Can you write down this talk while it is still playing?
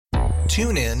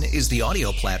TuneIn is the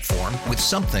audio platform with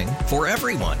something for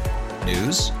everyone.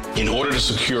 News. In order to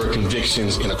secure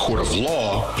convictions in a court of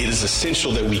law, it is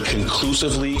essential that we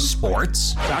conclusively.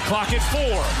 Sports. Shot clock at 4.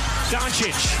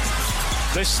 Doncic.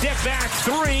 The step back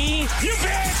 3. You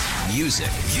bet. Music.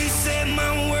 You set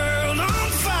my world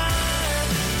on fire.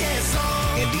 Yes,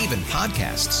 and even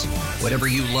podcasts. Whatever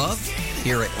you love,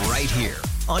 hear it right here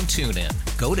on TuneIn.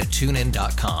 Go to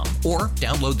TuneIn.com or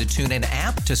download the TuneIn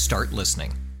app to start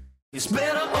listening. It's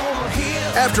better over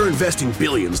here. After investing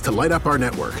billions to light up our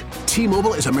network,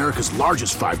 T-Mobile is America's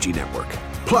largest 5G network.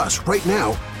 Plus, right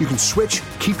now, you can switch,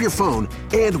 keep your phone,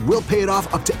 and we'll pay it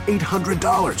off up to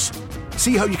 $800.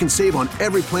 See how you can save on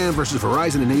every plan versus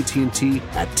Verizon and AT&T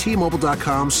at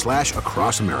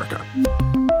T-Mobile.com/across America.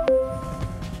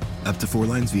 Up to 4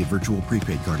 lines via virtual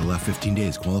prepaid card. Allow 15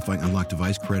 days. Qualifying unlocked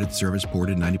device credit service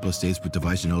ported 90+ states with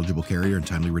device and eligible carrier and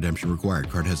timely redemption required.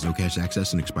 Card has no cash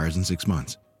access and expires in 6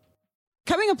 months.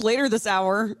 Coming up later this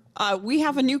hour, we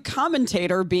have a new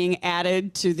commentator being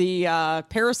added to the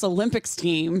Paris Olympics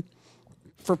team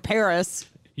for Paris.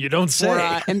 You don't say.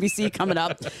 For NBC coming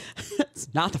up. It's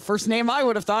not the first name I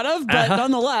would have thought of, but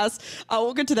nonetheless,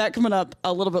 we'll get to that coming up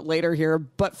a little bit later here.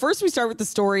 But first, we start with the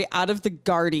story out of The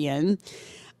Guardian.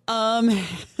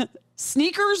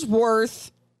 Sneakers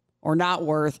worth or not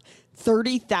worth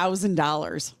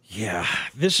 $30,000. Yeah,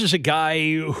 this is a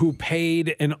guy who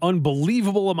paid an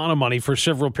unbelievable amount of money for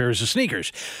several pairs of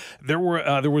sneakers. There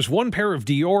was one pair of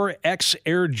Dior X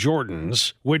Air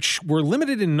Jordans, which were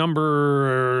limited in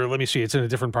number. Let me see, it's in a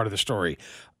different part of the story.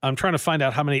 I'm trying to find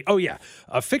out how many. Oh, yeah,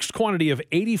 a fixed quantity of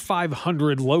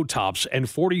 8,500 low tops and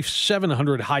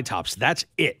 4,700 high tops. That's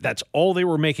it. That's all they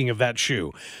were making of that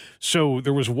shoe. So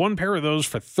there was one pair of those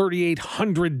for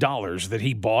 $3,800 that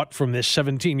he bought from this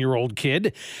 17-year-old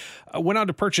kid. Went on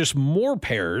to purchase more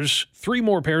pairs, 3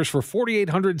 more pairs for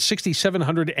 $4,800,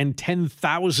 $6,700, and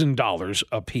 $10,000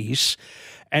 a piece,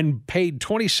 and paid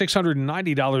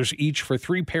 $2,690 each for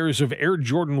 3 pairs of Air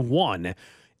Jordan 1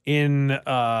 in,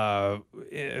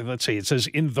 let's see, it says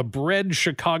in the Bread,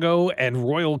 Chicago, and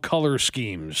Royal Color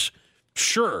schemes.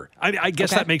 Sure. I guess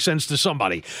that makes sense to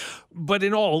somebody. But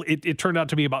in all, it turned out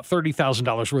to be about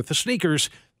 $30,000 worth of sneakers.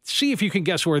 See if you can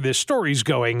guess where this story's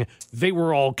going. They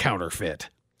were all counterfeit.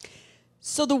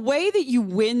 So the way that you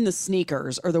win the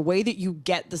sneakers, or the way that you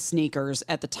get the sneakers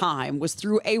at the time, was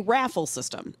through a raffle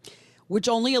system, which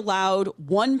only allowed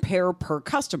 1 pair per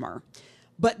customer.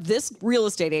 But this real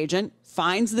estate agent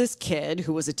finds this kid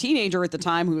who was a teenager at the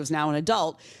time, who is now an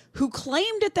adult, who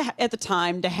claimed at the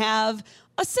time to have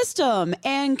a system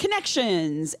and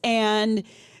connections, and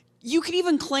you could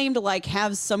even claim to like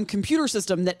have some computer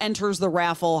system that enters the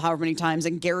raffle however many times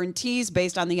and guarantees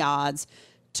based on the odds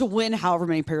to win however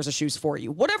many pairs of shoes for you.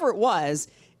 Whatever it was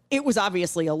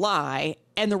obviously a lie,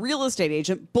 and the real estate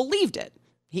agent believed it.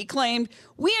 He claimed,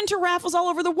 we enter raffles all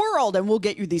over the world and we'll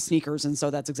get you these sneakers, and so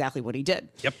that's exactly what he did.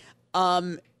 Yep.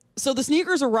 So the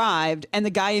sneakers arrived, and the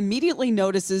guy immediately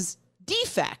notices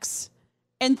defects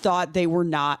and thought they were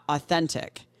not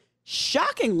authentic.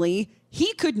 Shockingly,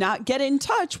 he could not get in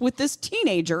touch with this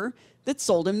teenager that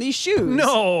sold him these shoes.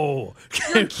 No,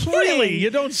 really? You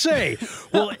don't say.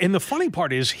 Well, and the funny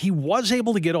part is he was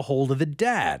able to get a hold of the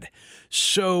dad.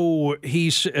 So he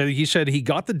said he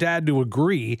got the dad to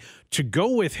agree to go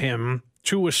with him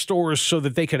to a store so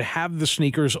that they could have the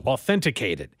sneakers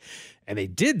authenticated. And they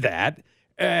did that.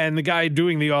 And the guy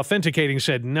doing the authenticating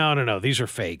said, no, these are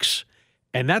fakes.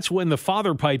 And that's when the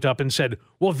father piped up and said,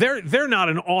 well, they're not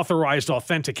an authorized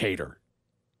authenticator.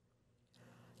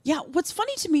 Yeah, what's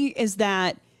funny to me is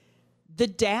that the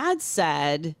dad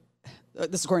said,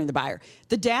 this is according to the buyer,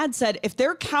 the dad said, if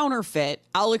they're counterfeit,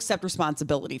 I'll accept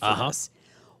responsibility for this.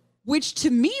 Which to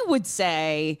me would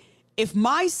say, if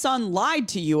my son lied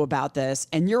to you about this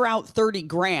and you're out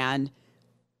 $30,000,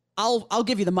 I'll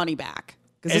give you the money back.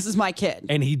 Because this is my kid.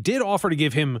 And he did offer to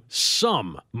give him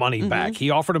some money back.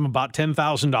 He offered him about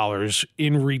 $10,000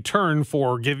 in return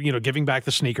for giving back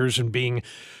the sneakers and being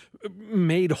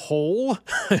made whole.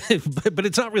 But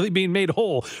it's not really being made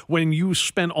whole when you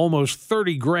spend almost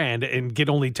 $30,000 and get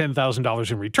only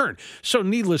 $10,000 in return. So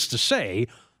needless to say,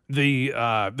 the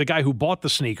guy who bought the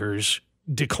sneakers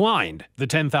declined the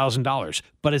 $10,000.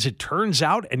 But as it turns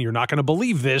out, and you're not going to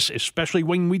believe this, especially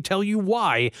when we tell you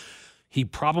why, he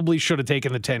probably should have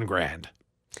taken the $10,000.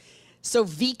 So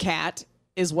VCAT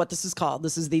is what this is called.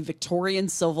 This is the Victorian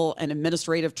Civil and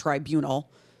Administrative Tribunal,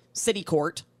 City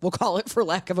Court, we'll call it for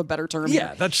lack of a better term.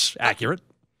 Yeah, that's accurate.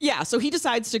 Yeah, so he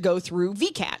decides to go through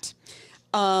VCAT.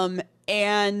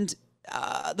 And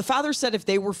the father said if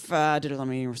they were, let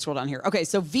me scroll down here. Okay,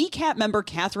 so VCAT member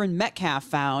Catherine Metcalf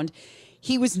found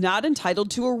he was not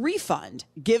entitled to a refund,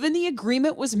 given the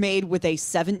agreement was made with a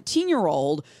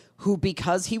 17-year-old who,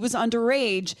 because he was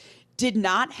underage, did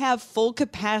not have full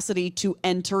capacity to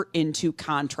enter into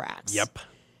contracts. Yep.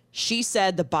 She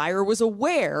said the buyer was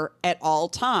aware at all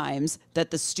times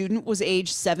that the student was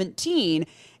age 17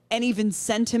 and even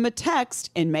sent him a text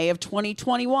in May of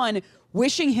 2021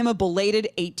 wishing him a belated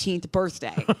 18th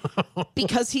birthday.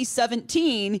 Because he's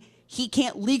 17, he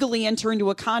can't legally enter into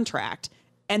a contract.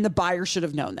 And the buyer should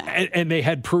have known that. And they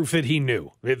had proof that he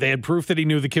knew. They had proof that he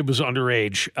knew the kid was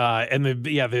underage. And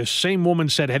the same woman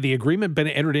said, had the agreement been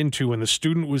entered into when the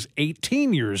student was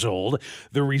 18 years old,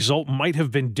 the result might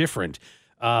have been different.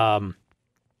 I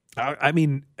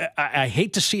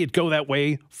hate to see it go that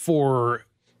way for,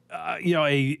 what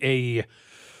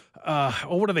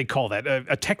do they call that?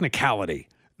 A technicality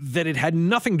that it had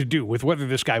nothing to do with whether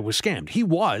this guy was scammed. He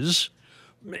was.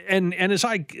 And as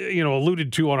I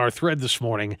alluded to on our thread this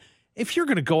morning, if you're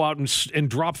going to go out and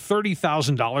drop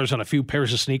 $30,000 on a few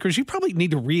pairs of sneakers, you probably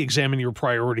need to re-examine your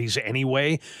priorities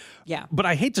anyway. Yeah. But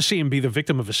I hate to see him be the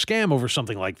victim of a scam over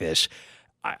something like this.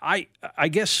 I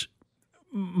guess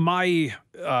my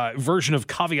version of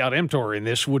caveat emptor in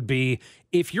this would be,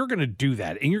 if you're going to do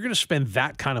that and you're going to spend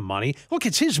that kind of money, look,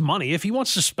 it's his money. If he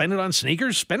wants to spend it on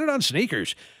sneakers, spend it on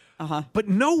sneakers. But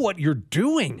know what you're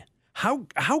doing.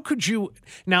 How could you?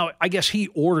 Now, I guess he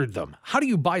ordered them. How do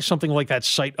you buy something like that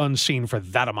sight unseen for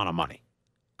that amount of money?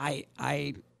 I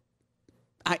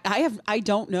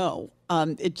don't know.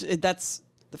 That's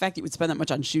the fact that you would spend that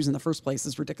much on shoes in the first place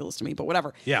is ridiculous to me, but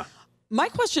whatever. Yeah. My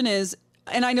question is,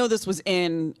 and I know this was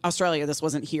in Australia, this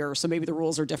wasn't here, so maybe the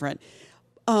rules are different.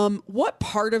 What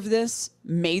part of this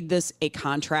made this a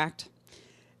contract?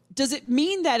 Does it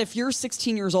mean that if you're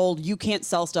 16 years old, you can't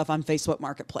sell stuff on Facebook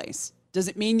Marketplace? Does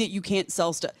it mean that you can't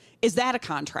sell stuff? Is that a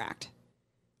contract?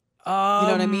 You know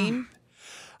what I mean?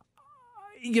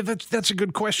 Yeah, that's a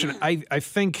good question. I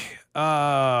think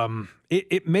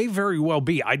it may very well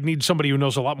be. I'd need somebody who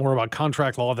knows a lot more about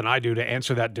contract law than I do to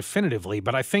answer that definitively.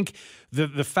 But I think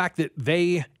the fact that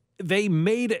they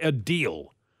made a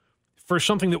deal for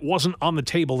something that wasn't on the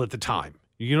table at the time.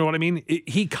 You know what I mean?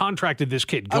 He contracted this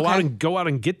kid, go out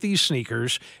and get these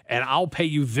sneakers, and I'll pay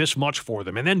you this much for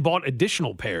them, and then bought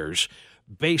additional pairs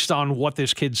based on what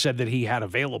this kid said that he had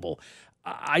available.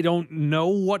 I don't know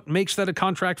what makes that a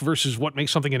contract versus what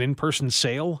makes something an in-person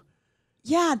sale.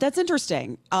 Yeah, that's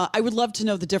interesting. I would love to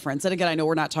know the difference. And again, I know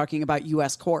we're not talking about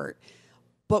U.S. court,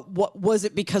 but what was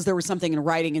it because there was something in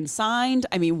writing and signed?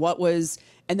 I mean,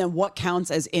 and then what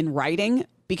counts as in writing?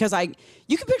 Because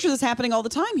you can picture this happening all the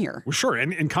time here. Well, sure,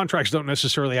 and contracts don't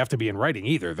necessarily have to be in writing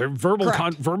either. They're verbal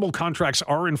contracts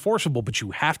are enforceable, but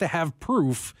you have to have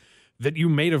proof that you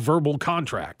made a verbal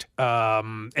contract,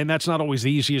 and that's not always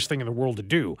the easiest thing in the world to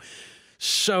do.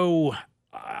 So,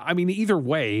 I mean, either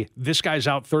way, this guy's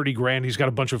out $30,000. He's got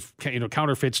a bunch of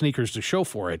counterfeit sneakers to show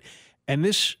for it, and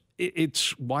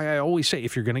it's why I always say,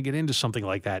 if you're going to get into something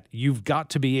like that, you've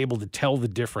got to be able to tell the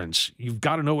difference. You've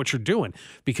got to know what you're doing,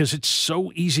 because it's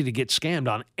so easy to get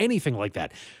scammed on anything like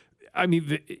that. I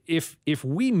mean, if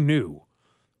we knew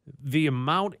the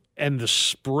amount and the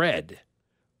spread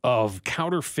of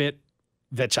counterfeit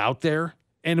that's out there,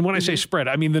 and when I say spread,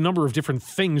 I mean the number of different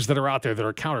things that are out there that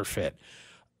are counterfeit.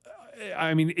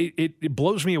 I mean, it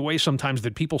blows me away sometimes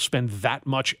that people spend that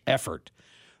much effort,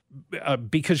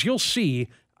 because you'll see.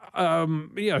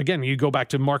 Again, you go back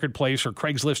to Marketplace or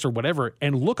Craigslist or whatever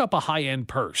and look up a high-end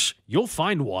purse. You'll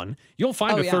find one. You'll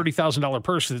find a $30,000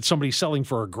 purse that somebody's selling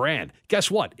for $1,000.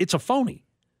 Guess what? It's a phony.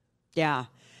 Yeah.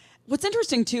 What's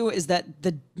interesting, too, is that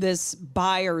this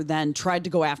buyer then tried to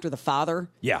go after the father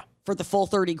for the full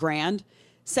 $30,000,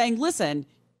 saying, listen,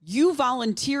 you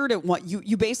volunteered at what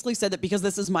you basically said that because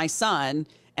this is my son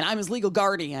and I'm his legal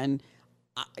guardian,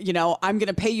 I'm going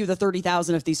to pay you the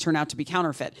 $30,000 if these turn out to be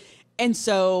counterfeit. And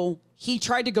so he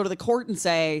tried to go to the court and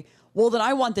say, well, then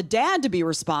I want the dad to be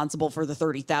responsible for the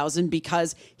 $30,000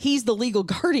 because he's the legal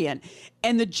guardian.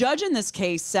 And the judge in this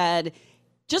case said,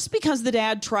 just because the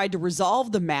dad tried to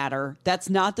resolve the matter, that's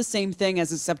not the same thing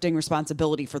as accepting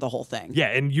responsibility for the whole thing. Yeah,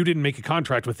 and you didn't make a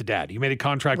contract with the dad. You made a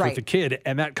contract with the kid,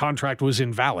 and that contract was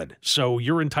invalid. So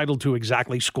you're entitled to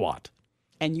exactly squat.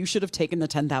 And you should have taken the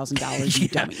 $10,000, you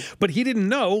dummy. But he didn't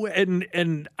know,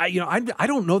 and I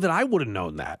don't know that I would have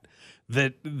known that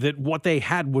what they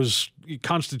had was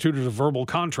constituted a verbal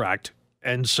contract,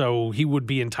 and so he would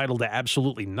be entitled to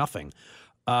absolutely nothing.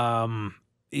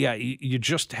 You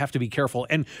just have to be careful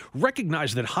and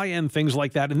recognize that high-end things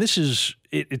like that, and this is,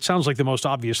 it sounds like the most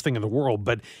obvious thing in the world,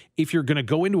 but if you're going to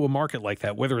go into a market like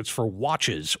that, whether it's for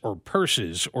watches or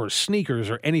purses or sneakers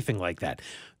or anything like that,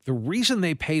 The reason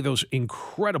they pay those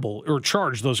incredible or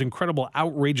charge those incredible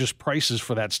outrageous prices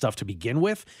for that stuff to begin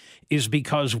with is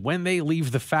because when they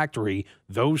leave the factory,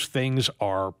 those things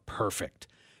are perfect.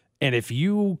 And if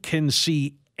you can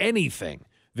see anything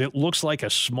that looks like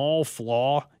a small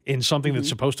flaw in something that's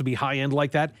supposed to be high-end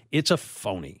like that, it's a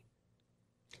phony.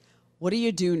 What do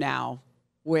you do now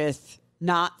with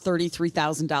not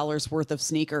 $33,000 worth of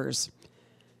sneakers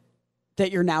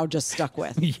that you're now just stuck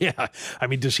with? Yeah. I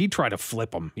mean, does he try to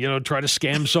flip them? Try to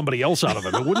scam somebody else out of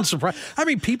them? It wouldn't surprise. I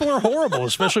mean, people are horrible,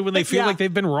 especially when they feel like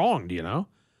they've been wronged,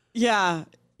 Yeah.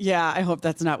 Yeah. I hope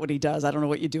that's not what he does. I don't know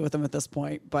what you do with them at this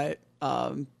point, but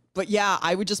yeah,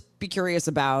 I would just be curious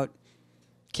about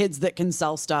kids that can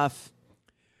sell stuff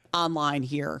online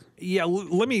here. Yeah.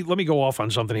 Let me go off on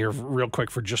something here real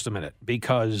quick for just a minute,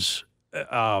 because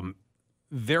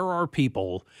there are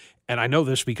people, and I know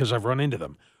this because I've run into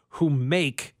them, who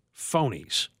make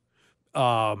phonies.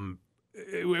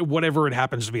 Whatever it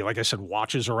happens to be. Like I said,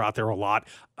 watches are out there a lot.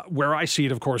 Where I see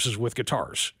it, of course, is with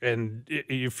guitars. And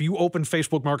if you open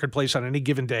Facebook Marketplace on any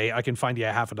given day, I can find you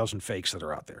a half a dozen fakes that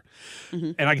are out there.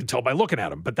 And I can tell by looking at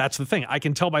them. But that's the thing. I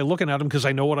can tell by looking at them because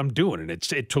I know what I'm doing. And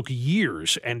it took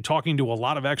years and talking to a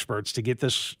lot of experts to get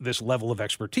this level of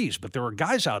expertise. But there are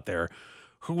guys out there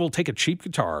who will take a cheap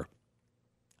guitar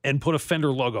and put a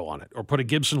Fender logo on it or put a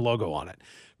Gibson logo on it.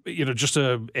 Just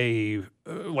a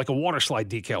like a water slide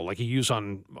decal like you use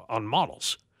on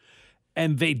models.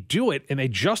 And they do it and they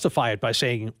justify it by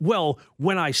saying, well,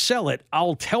 when I sell it,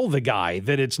 I'll tell the guy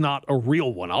that it's not a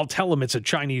real one. I'll tell him it's a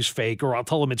Chinese fake, or I'll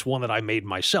tell him it's one that I made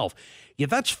myself. Yeah,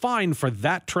 that's fine for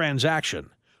that transaction.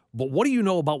 But what do you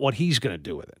know about what he's going to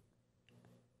do with it?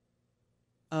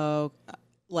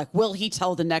 Like, will he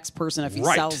tell the next person if he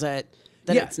sells it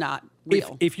that it's not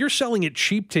real? If you're selling it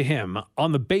cheap to him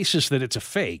on the basis that it's a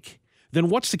fake, then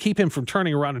what's to keep him from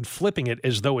turning around and flipping it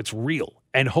as though it's real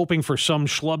and hoping for some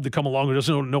schlub to come along who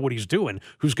doesn't know what he's doing,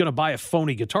 who's going to buy a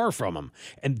phony guitar from him?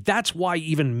 And that's why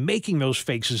even making those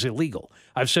fakes is illegal.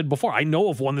 I've said before, I know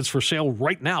of one that's for sale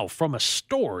right now from a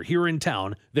store here in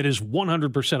town that is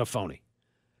 100% a phony.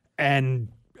 And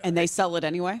they sell it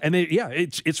anyway? And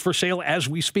it's for sale as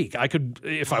we speak. I could,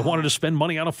 if I wanted to spend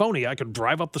money on a phony, I could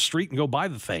drive up the street and go buy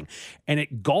the thing. And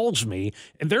it galls me.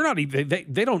 And they're not even,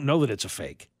 they don't know that it's a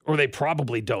fake, or they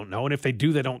probably don't know. And if they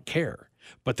do, they don't care.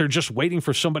 But they're just waiting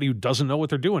for somebody who doesn't know what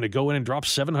they're doing to go in and drop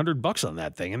 $700 on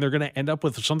that thing. And they're going to end up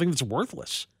with something that's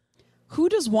worthless. Who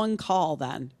does one call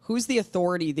then? Who's the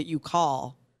authority that you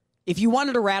call? If you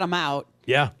wanted to rat them out.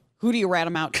 Yeah. Who do you rat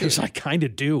them out to? Because I kind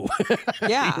of do.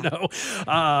 Yeah.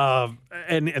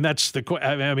 And that's the,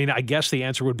 I mean, I guess the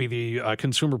answer would be the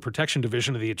Consumer Protection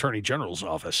Division of the Attorney General's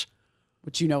office.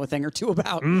 Which you know a thing or two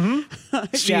about.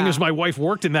 Seeing as my wife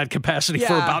worked in that capacity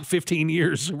for about 15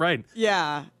 years. Right.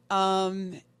 Yeah.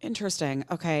 Interesting.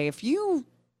 Okay.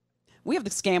 We have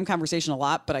the scam conversation a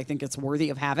lot, but I think it's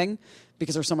worthy of having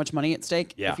because there's so much money at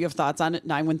stake. Yeah. If you have thoughts on it,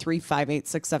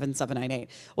 913-586-7798.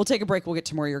 We'll take a break. We'll get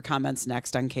to more of your comments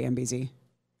next on KMBZ.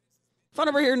 Phone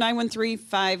number here,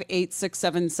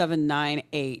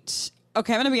 913-586-7798.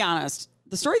 Okay, I'm going to be honest.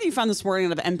 The story that you found this morning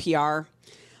out of NPR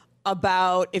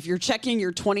about if you're checking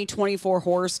your 2024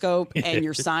 horoscope and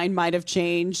your sign might have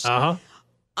changed. I'm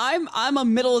a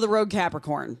middle of the road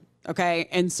Capricorn. Okay.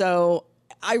 And so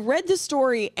I read this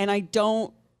story and I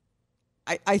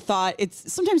thought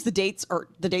it's sometimes the dates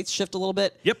shift a little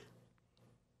bit. Yep.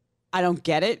 I don't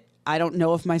get it. I don't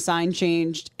know if my sign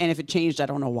changed, and if it changed, I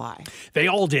don't know why. They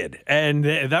all did. And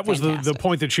that was the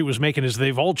point that she was making, is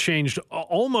they've all changed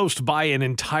almost by an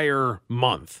entire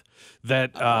month.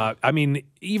 That, I mean,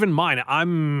 even mine,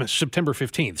 I'm September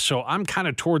 15th, so I'm kind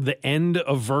of toward the end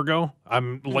of Virgo.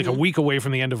 I'm like a week away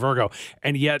from the end of Virgo.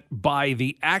 And yet by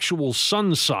the actual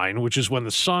sun sign, which is when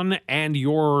the sun and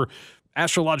your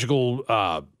astrological,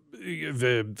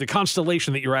 the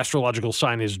constellation that your astrological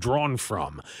sign is drawn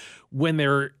from, when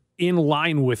they're in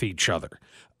line with each other.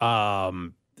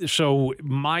 So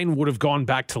mine would have gone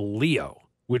back to Leo,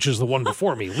 which is the one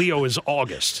before me. Leo is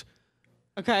August.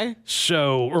 Okay.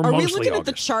 So, or are mostly we looking August. at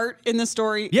the chart in the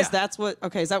story? Yeah. Is that what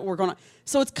we're going on?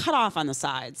 So it's cut off on the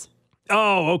sides.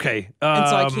 Oh, okay. And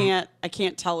so I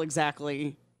can't tell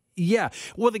exactly. Yeah.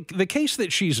 Well, the case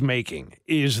that she's making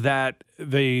is that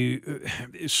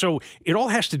so it all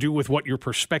has to do with what your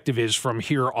perspective is from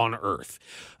here on Earth.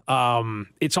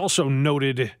 It's also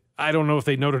noted, I don't know if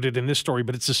they noted it in this story,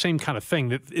 but it's the same kind of thing,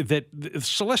 that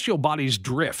celestial bodies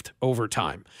drift over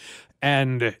time.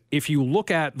 And if you look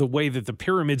at the way that the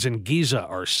pyramids in Giza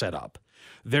are set up,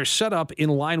 they're set up in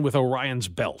line with Orion's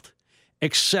belt,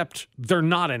 except they're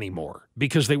not anymore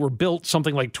because they were built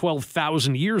something like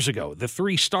 12,000 years ago. The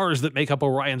three stars that make up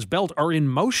Orion's belt are in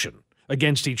motion.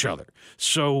 against each other.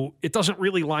 So it doesn't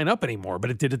really line up anymore,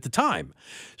 but it did at the time.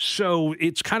 So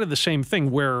it's kind of the same thing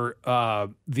where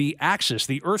the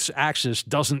Earth's axis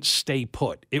doesn't stay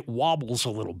put. It wobbles a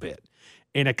little bit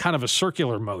in a kind of a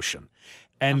circular motion.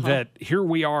 And that here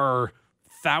we are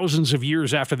thousands of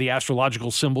years after the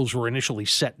astrological symbols were initially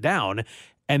set down,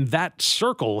 and that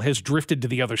circle has drifted to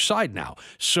the other side now.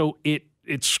 So it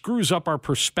screws up our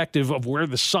perspective of where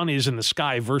the sun is in the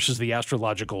sky versus the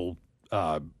astrological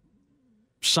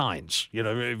signs,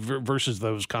 versus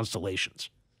those constellations.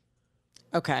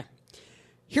 Okay.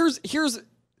 Here's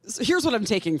what I'm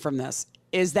taking from this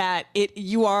is that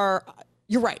you're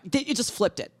right. It just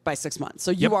flipped it by 6 months.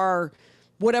 So you are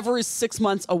whatever is 6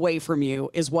 months away from you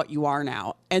is what you are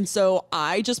now. And so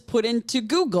I just put into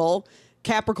Google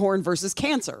Capricorn versus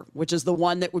Cancer, which is the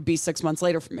one that would be 6 months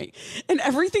later for me. And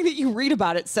everything that you read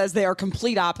about it says they are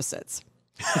complete opposites.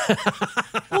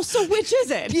 Well, so which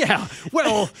is it? Yeah.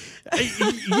 Well,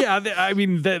 yeah. I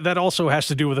mean, that also has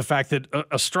to do with the fact that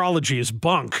astrology is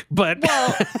bunk. But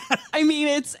well, I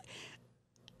mean,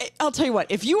 I'll tell you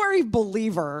what. If you are a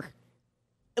believer,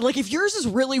 like if yours is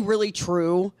really, really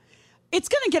true, it's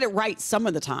going to get it right some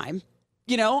of the time.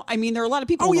 I mean, there are a lot of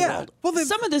people in the world. Well,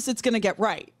 some of this it's going to get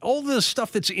right. All the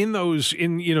stuff that's in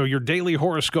your daily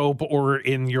horoscope or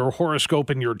in your horoscope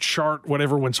in your chart,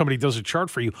 whatever, when somebody does a chart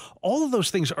for you, all of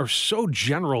those things are so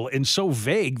general and so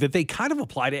vague that they kind of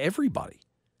apply to everybody.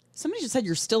 Somebody just said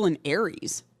you're still in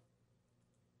Aries.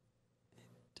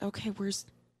 Okay,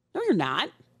 no, you're not.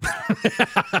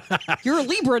 You're a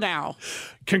Libra now.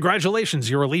 Congratulations,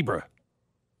 you're a Libra.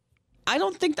 I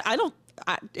don't think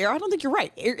you're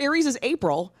right. Aries is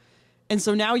April, and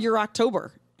so now you're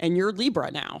October, and you're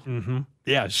Libra now. Mm-hmm.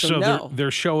 Yeah, so no.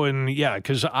 they're showing,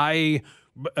 because like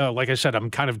I said, I'm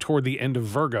kind of toward the end of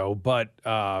Virgo, but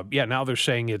now they're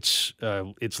saying it's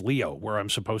Leo where I'm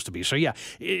supposed to be. So yeah,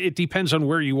 it depends on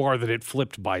where you are that it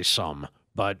flipped by some,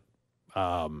 but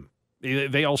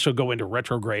they also go into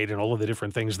retrograde and all of the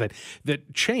different things that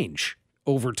change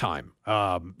over time,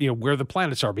 where the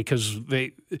planets are, because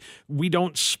we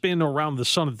don't spin around the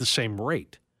sun at the same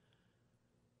rate.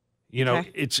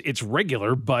 It's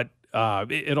regular, but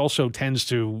it also tends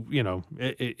to,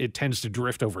 it tends to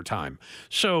drift over time.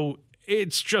 So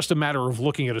it's just a matter of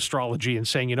looking at astrology and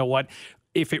saying, you know what,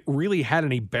 if it really had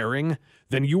any bearing,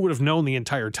 then you would have known the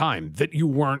entire time that you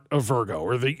weren't a Virgo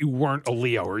or that you weren't a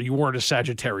Leo or you weren't a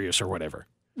Sagittarius or whatever.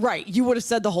 Right. You would have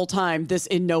said the whole time, this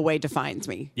in no way defines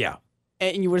me. Yeah.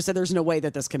 And you would have said, there's no way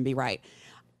that this can be right.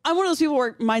 I'm one of those people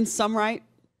where mine's some right.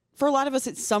 For a lot of us,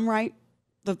 it's some right.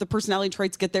 The personality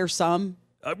traits get there some.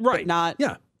 Right. But not.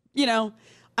 Yeah.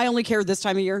 I only care this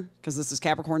time of year because this is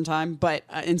Capricorn time. But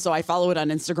and so I follow it on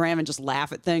Instagram and just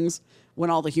laugh at things when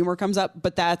all the humor comes up.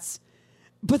 But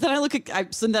then I look at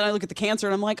the Cancer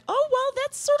and I'm like, oh, well,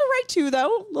 that's sort of right too,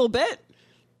 though. A little bit.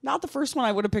 Not the first one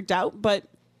I would have picked out, but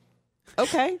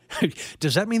okay.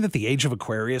 Does that mean that the age of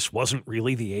Aquarius wasn't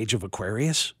really the age of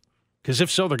Aquarius? Because if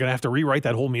so, they're going to have to rewrite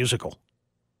that whole musical.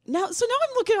 Now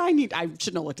I'm looking, I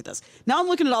shouldn't have looked at this. Now I'm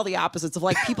looking at all the opposites of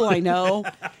like people I know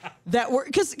that were,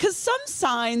 because some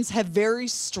signs have very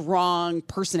strong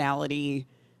personality.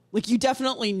 Like you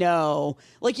definitely know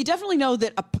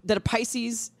that a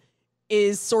Pisces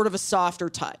is sort of a softer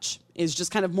touch, is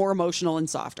just kind of more emotional and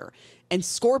softer. And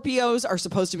Scorpios are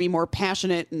supposed to be more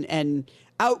passionate and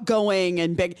outgoing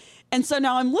and big. And so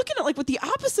now I'm looking at like what the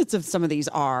opposites of some of these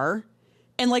are.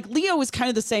 And like Leo is kind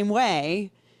of the same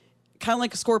way, kind of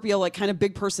like a Scorpio, like kind of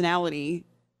big personality.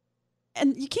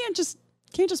 And you can't just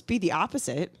be the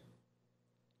opposite.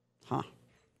 Huh.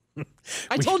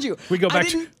 I told you. We go back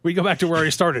to where I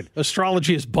started.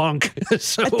 Astrology is bunk.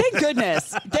 So thank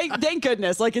goodness. Thank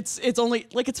goodness. Like it's only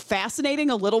like it's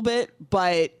fascinating a little bit,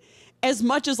 but as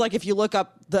much as like if you look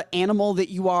up the animal that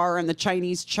you are in the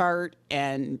Chinese chart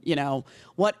and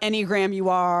what Enneagram you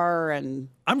are, and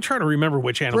I'm trying to remember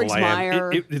which animal Briggs I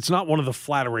Meyer. am. It's not one of the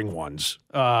flattering ones.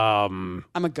 I'm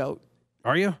a goat.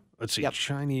 Are you? Let's see. Yep.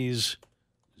 Chinese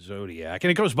zodiac,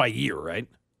 and it goes by year, right?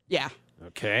 Yeah.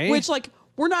 Okay. Which like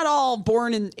we're not all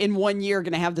born in 1 year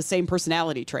going to have the same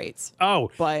personality traits.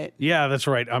 Oh, but yeah, that's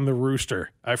right. I'm the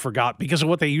rooster. I forgot because of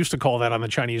what they used to call that on the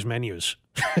Chinese menus.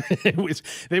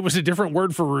 It was a different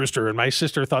word for rooster, and my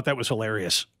sister thought that was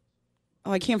hilarious.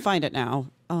 Oh, I can't find it now.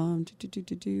 Well,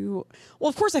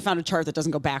 of course I found a chart that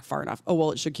doesn't go back far enough. Oh,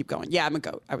 well, it should keep going. Yeah, I'm a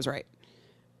goat. I was right.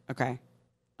 Okay.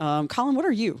 Colin, what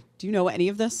are you? Do you know any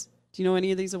of this? Do you know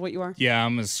any of these of what you are? Yeah,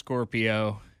 I'm a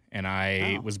Scorpio, and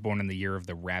I was born in the year of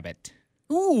the rabbit.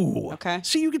 Ooh. Okay.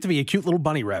 See, you get to be a cute little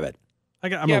bunny rabbit.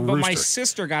 I'm yeah, a but rooster. my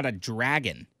sister got a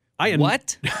dragon.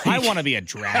 What? I want to be a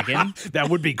dragon. That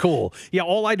would be cool. Yeah,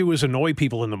 all I do is annoy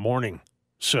people in the morning.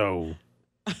 So.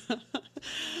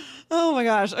 Oh my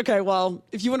gosh. Okay, well,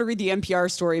 if you want to read the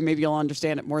NPR story, maybe you'll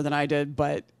understand it more than I did,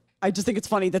 but I just think it's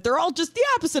funny that they're all just the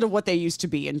opposite of what they used to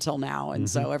be until now, and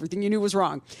so everything you knew was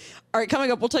wrong. All right,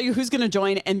 coming up, we'll tell you who's going to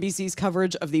join NBC's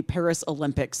coverage of the Paris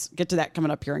Olympics. Get to that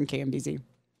coming up here on KMBZ.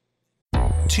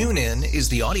 TuneIn is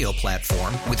the audio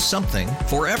platform with something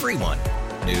for everyone.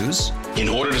 News. In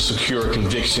order to secure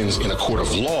convictions in a court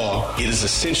of law, it is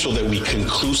essential that we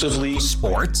conclusively.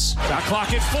 Sports. Shot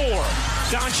clock at 4.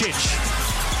 Doncic.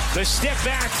 The step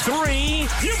back 3.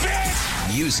 You bet.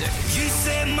 Music. You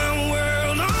set my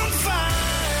world on fire.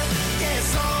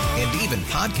 Yes, and even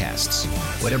podcasts.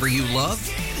 Whatever you love,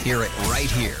 hear it right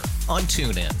here on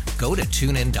TuneIn. Go to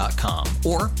TuneIn.com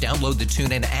or download the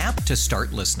TuneIn app to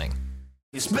start listening.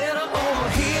 It's better over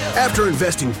here. After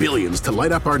investing billions to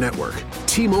light up our network,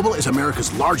 T-Mobile is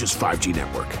America's largest 5G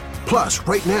network. Plus,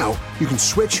 right now, you can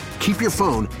switch, keep your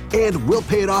phone, and we'll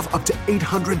pay it off up to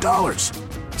 $800.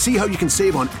 See how you can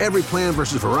save on every plan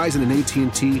versus Verizon and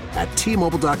AT&T at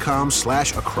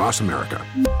T-Mobile.com/across America.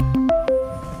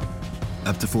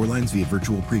 Up to 4 lines via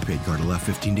virtual prepaid card. Allow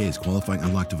 15 days. Qualifying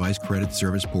unlocked device credit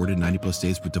service ported 90+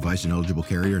 states with device and eligible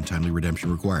carrier and timely redemption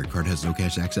required. Card has no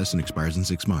cash access and expires in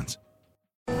 6 months.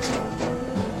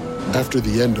 After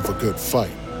the end of a good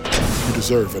fight, you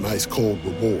deserve an ice-cold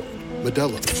reward.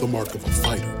 Modelo is the mark of a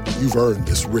fighter. You've earned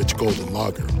this rich golden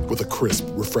lager with a crisp,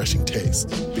 refreshing taste.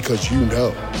 Because you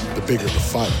know, the bigger the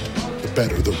fight, the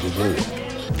better the reward.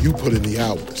 You put in the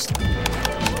hours,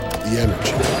 the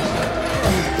energy,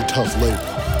 the tough labor.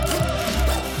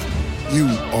 You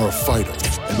are a fighter,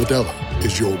 and Modelo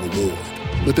is your reward.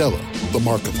 Modelo, the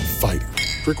mark of a fighter.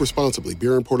 Drink responsibly.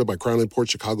 Beer imported by Crown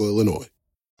Imports, Chicago, Illinois.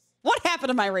 What happened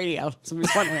to my radio?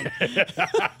 Somebody's wondering.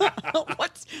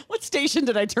 What station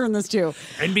did I turn this to?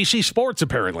 NBC Sports,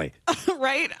 apparently.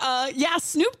 Right? Yeah,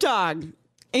 Snoop Dogg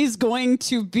is going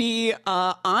to be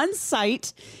on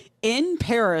site in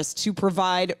Paris to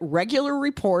provide regular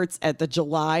reports at the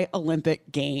July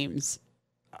Olympic Games.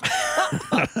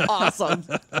 Awesome.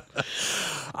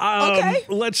 Okay.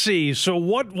 Let's see. So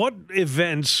what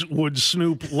events would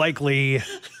Snoop likely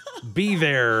be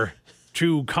there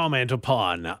to comment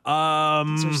upon?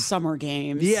 These are summer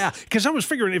games. Yeah, because I was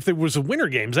figuring if there was a Winter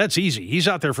Games, that's easy. He's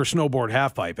out there for snowboard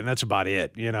halfpipe, and that's about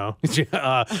it, you know.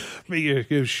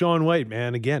 Shaun White,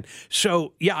 man, again.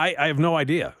 So, yeah, I have no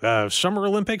idea. Summer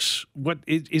Olympics, what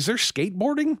is there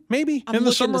skateboarding, maybe, I'm in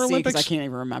the Summer Olympics? I can't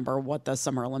even remember what the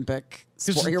Summer Olympic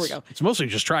sport. Here we go. It's mostly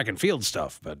just track and field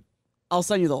stuff, but I'll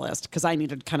send you the list because I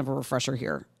needed kind of a refresher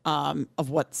here of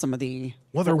what some of the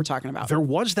what we're talking about. There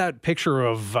was that picture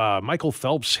of Michael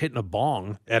Phelps hitting a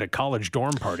bong at a college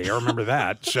dorm party. I remember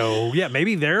that. So, yeah,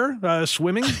 maybe they're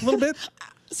swimming a little bit.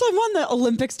 So I'm on the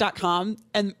Olympics.com,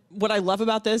 and what I love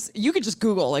about this, you could just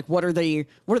Google like what are the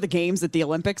games at the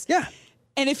Olympics? Yeah.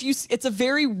 And it's a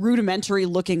very rudimentary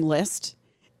looking list.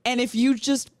 And if you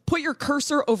just put your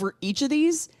cursor over each of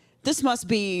these, this must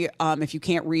be if you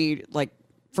can't read like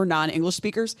for non-English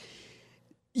speakers,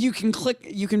 you can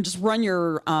just run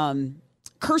your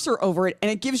cursor over it and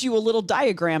it gives you a little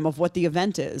diagram of what the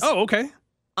event is. Oh, okay.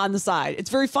 On the side. It's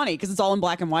very funny because it's all in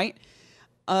black and white.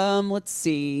 Let's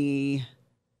see.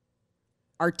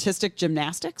 Artistic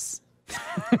gymnastics.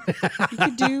 You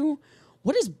could do.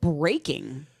 What is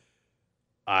breaking?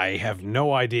 I have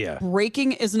no idea.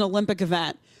 Breaking is an Olympic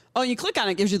event. Oh, you click on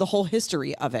it, it gives you the whole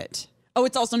history of it. Oh,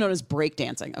 it's also known as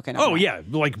breakdancing. Okay. Oh, yeah.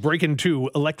 Like breaking to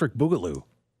Electric Boogaloo.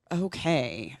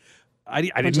 Okay. I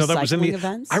didn't know that was in the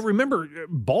events? I remember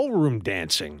ballroom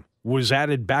dancing was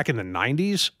added back in the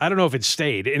 90s. I don't know if it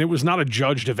stayed, and it was not a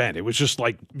judged event. It was just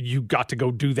like you got to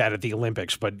go do that at the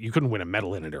Olympics, but you couldn't win a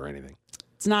medal in it or anything.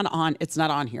 It's not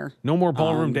on here. No more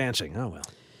ballroom dancing. Oh, well.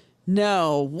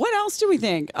 No. What else do we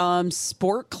think?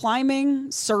 Sport climbing,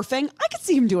 surfing. I could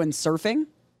see him doing surfing.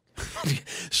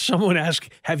 Someone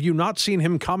asked, have you not seen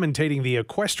him commentating the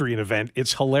equestrian event?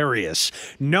 It's hilarious.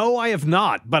 No, I have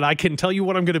not, but I can tell you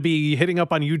what I'm going to be hitting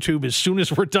up on YouTube as soon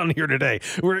as we're done here today.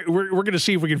 We're going to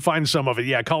see if we can find some of it.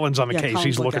 Yeah, Colin's on the case. Colin's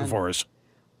He's looking for us.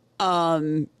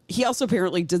 He also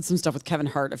apparently did some stuff with Kevin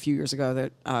Hart a few years ago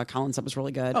that Colin said was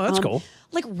really good. Oh, that's cool.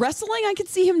 Like wrestling, I could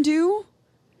see him do.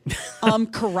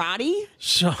 Karate.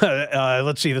 So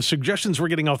let's see. The suggestions we're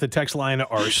getting off the text line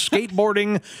are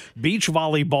skateboarding, beach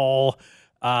volleyball,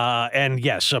 and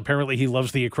yes, apparently he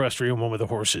loves the equestrian one with the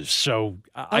horses. So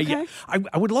okay.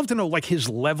 I would love to know like his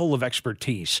level of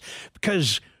expertise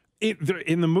because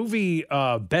in the movie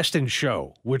Best in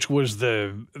Show, which was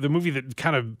the movie that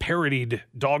kind of parodied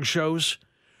dog shows.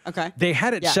 Okay. They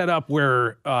had it set up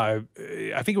where I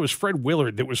think it was Fred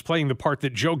Willard that was playing the part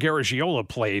that Joe Garagiola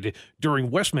played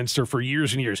during Westminster for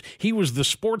years and years. He was the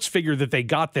sports figure that they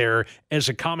got there as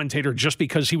a commentator just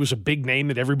because he was a big name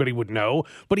that everybody would know,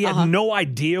 but he had no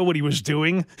idea what he was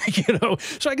doing,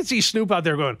 So I could see Snoop out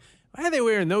there going, why are they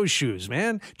wearing those shoes,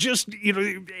 man? Just,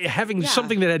 having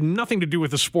something that had nothing to do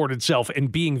with the sport itself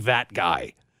and being that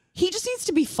guy. He just needs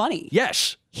to be funny.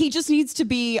 Yes. He just needs to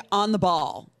be on the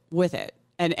ball with it.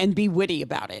 And be witty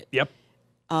about it. Yep.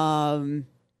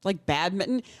 Like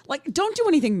badminton. Like, don't do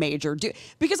anything major.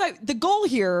 Because the goal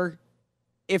here,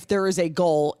 if there is a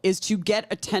goal, is to get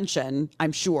attention,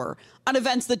 I'm sure, on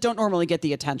events that don't normally get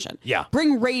the attention. Yeah.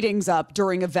 Bring ratings up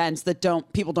during events that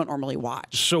people don't normally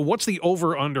watch. So what's the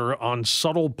over-under on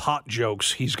subtle pot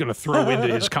jokes he's going to throw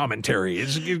into his commentary?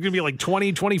 Is it going to be like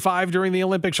 20, 25 during the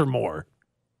Olympics or more?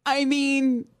 I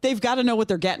mean, they've got to know what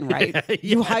they're getting, right? Yes.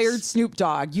 You hired Snoop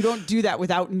Dogg. You don't do that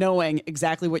without knowing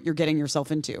exactly what you're getting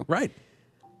yourself into. Right.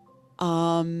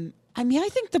 I mean, I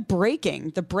think the break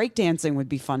dancing would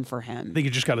be fun for him. I think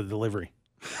you just got a delivery.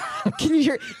 Can you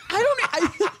hear? I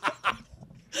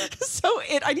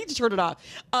need to turn it off.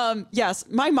 Yes,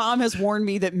 my mom has warned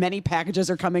me that many packages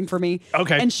are coming for me.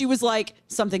 Okay. And she was like,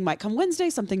 something might come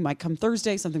Wednesday, something might come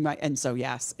Thursday, and so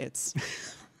yes, it's...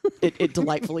 It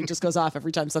delightfully just goes off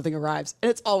every time something arrives.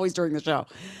 And it's always during the show.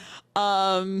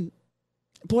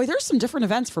 Boy, there's some different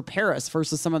events for Paris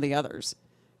versus some of the others.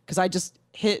 Because I just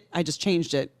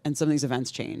changed it, and some of these events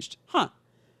changed. Huh.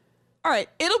 All right.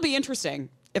 It'll be interesting,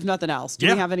 if nothing else. Do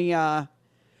we have any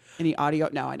audio?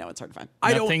 No, I know it's hard to find.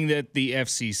 Nothing that the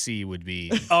FCC would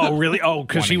be. Oh, really? Oh,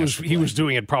 because he was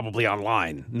doing it probably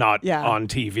online, not on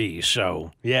TV.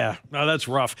 So, yeah. No, that's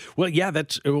rough. Well, yeah,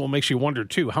 it makes you wonder,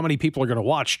 too, how many people are going to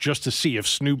watch just to see if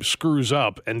Snoop screws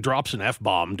up and drops an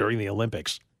F-bomb during the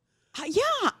Olympics?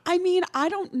 Yeah. I mean, I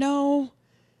don't know.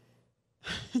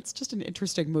 It's just an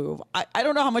interesting move. I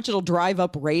don't know how much it'll drive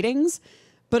up ratings,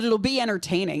 but it'll be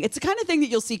entertaining. It's the kind of thing that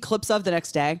you'll see clips of the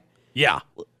next day. Yeah.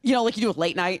 Like you do with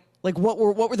late night. Like, what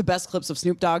were the best clips of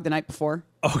Snoop Dogg the night before?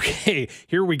 Okay,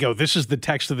 here we go. This is the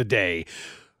text of the day.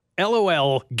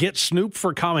 LOL, get Snoop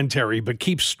for commentary, but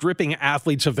keep stripping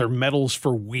athletes of their medals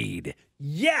for weed.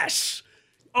 Yes!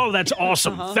 Oh, that's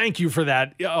awesome. Thank you for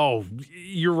that. Oh,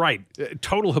 you're right.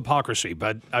 Total hypocrisy.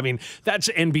 But, I mean, that's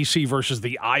NBC versus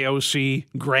the IOC,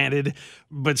 granted.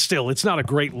 But still, it's not a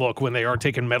great look when they are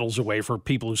taking medals away for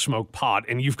people who smoke pot.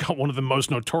 And you've got one of the most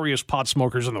notorious pot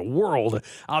smokers in the world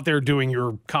out there doing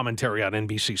your commentary on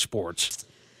NBC Sports.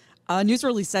 News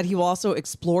release said he will also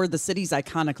explore the city's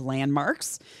iconic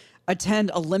landmarks,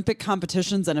 attend Olympic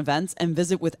competitions and events, and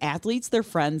visit with athletes, their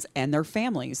friends, and their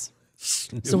families.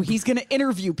 Snoop. So he's going to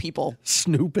interview people.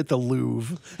 Snoop at the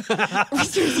Louvre.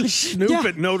 Snoop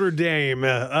at Notre Dame.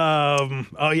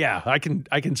 Oh yeah, I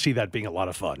can see that being a lot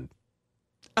of fun.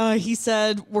 He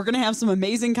said, we're going to have some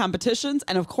amazing competitions.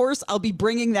 And of course, I'll be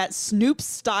bringing that Snoop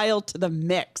style to the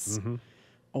mix. Mm-hmm.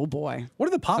 Oh boy. What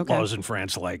are the pot laws in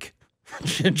France like?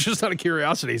 Just out of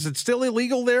curiosity, is it still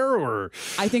illegal there or?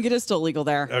 I think it is still legal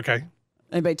there. Okay.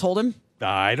 Anybody told him?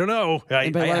 I don't know.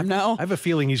 Anybody let him know? I have a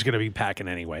feeling he's going to be packing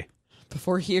anyway.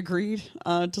 Before he agreed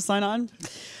to sign on.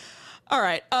 All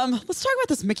right. Let's talk about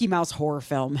this Mickey Mouse horror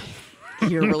film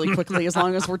here really quickly, as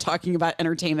long as we're talking about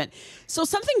entertainment. So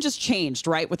something just changed,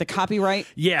 right, with the copyright?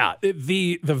 Yeah.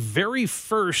 The very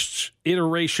first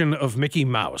iteration of Mickey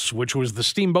Mouse, which was the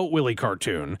Steamboat Willie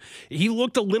cartoon, he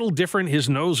looked a little different. His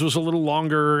nose was a little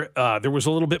longer. There was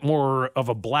a little bit more of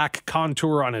a black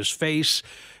contour on his face.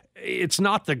 It's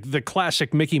not the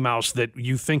classic Mickey Mouse that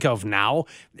you think of now.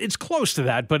 It's close to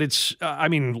that, but it's,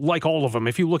 like all of them,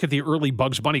 if you look at the early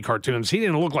Bugs Bunny cartoons, he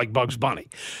didn't look like Bugs Bunny.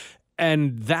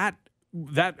 And that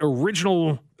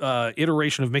original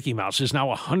iteration of Mickey Mouse is now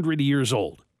 100 years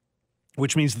old,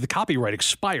 which means the copyright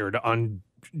expired on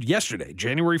yesterday,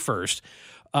 January 1st.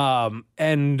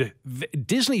 And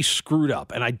Disney screwed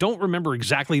up, and I don't remember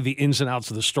exactly the ins and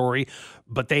outs of the story,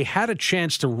 but they had a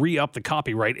chance to re-up the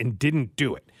copyright and didn't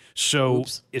do it. So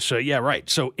yeah, right.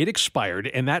 So it expired,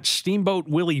 and that Steamboat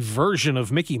Willie version of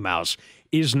Mickey Mouse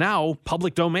is now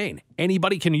public domain.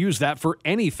 Anybody can use that for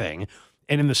anything.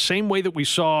 And in the same way that we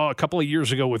saw a couple of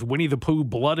years ago with Winnie the Pooh,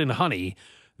 Blood and Honey,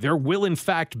 there will in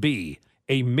fact be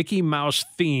a Mickey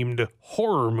Mouse-themed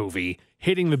horror movie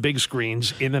hitting the big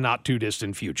screens in the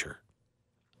not-too-distant future.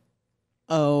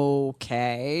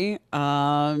 Okay.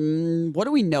 What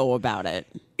do we know about it?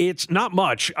 It's not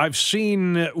much. I've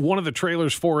seen one of the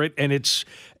trailers for it, and it's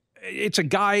a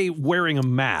guy wearing a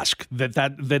mask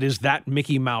that is that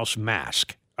Mickey Mouse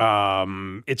mask.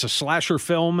 It's a slasher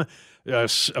film.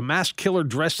 A masked killer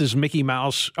dressed as Mickey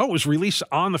Mouse. Oh, it was released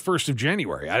on the 1st of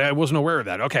January. I wasn't aware of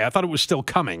that. Okay, I thought it was still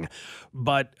coming.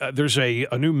 But there's a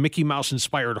new Mickey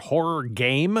Mouse-inspired horror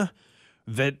game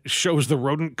that shows the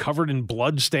rodent covered in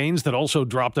blood stains that also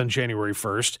dropped on January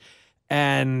 1st.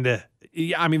 And,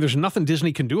 yeah, I mean, there's nothing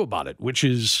Disney can do about it, which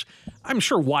is, I'm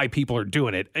sure, why people are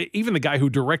doing it. Even the guy who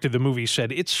directed the movie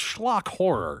said it's schlock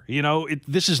horror. You know,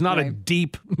 this is not a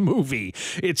deep movie.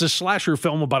 It's a slasher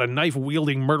film about a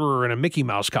knife-wielding murderer in a Mickey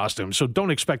Mouse costume, so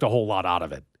don't expect a whole lot out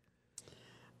of it.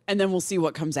 And then we'll see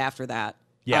what comes after that.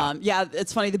 Yeah. Yeah,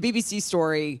 it's funny. The BBC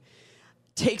story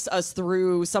takes us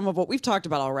through some of what we've talked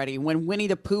about already. When Winnie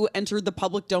the Pooh entered the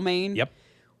public domain,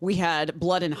 we had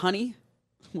Blood and Honey,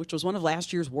 which was one of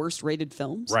last year's worst rated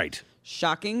films. Right.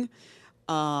 Shocking.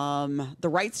 The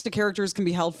rights to characters can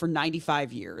be held for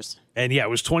 95 years. And yeah, it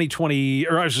was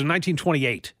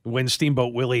 1928 when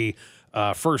Steamboat Willie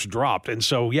first dropped. And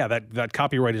so, yeah, that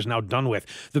copyright is now done with.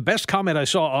 The best comment I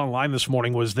saw online this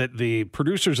morning was that the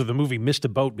producers of the movie missed a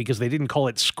boat because they didn't call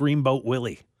it Screamboat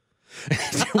Willie,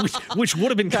 which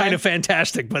would have been kind of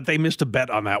fantastic, but they missed a bet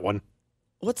on that one.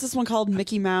 What's this one called?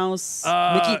 Mickey Mouse?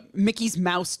 Mickey's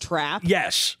Mouse Trap?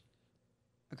 Yes.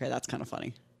 Okay, that's kind of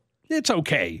funny. It's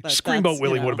okay. Screamboat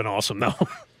Willie would have been awesome, though.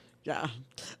 Yeah.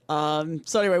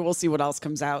 So anyway, we'll see what else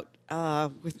comes out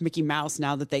with Mickey Mouse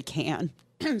now that they can.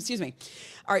 Excuse me.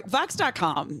 All right,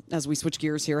 Vox.com, as we switch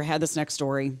gears here, had this next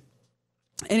story.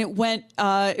 And it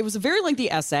was a very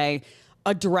lengthy essay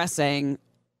addressing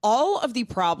all of the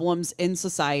problems in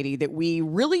society that we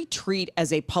really treat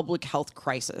as a public health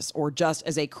crisis or just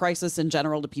as a crisis in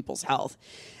general to people's health.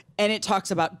 And it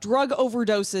talks about drug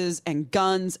overdoses and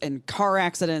guns and car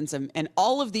accidents and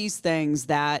all of these things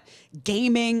that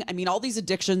gaming, I mean, all these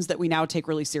addictions that we now take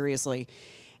really seriously.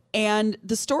 And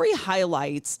the story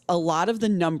highlights a lot of the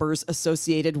numbers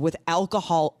associated with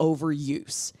alcohol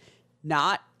overuse,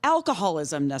 not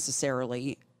alcoholism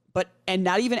necessarily, and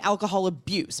not even alcohol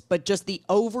abuse, but just the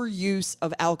overuse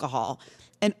of alcohol.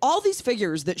 And all these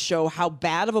figures that show how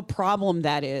bad of a problem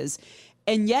that is,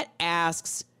 and yet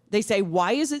they say,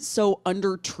 why is it so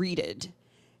undertreated?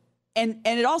 And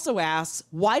it also asks,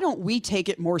 why don't we take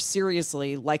it more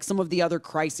seriously, like some of the other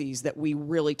crises that we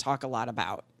really talk a lot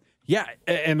about? Yeah,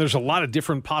 and there's a lot of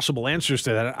different possible answers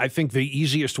to that. I think the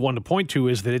easiest one to point to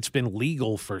is that it's been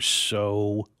legal for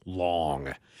so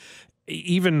long.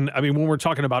 Even, I mean, when we're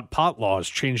talking about pot laws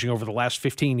changing over the last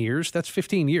 15 years, that's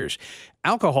 15 years.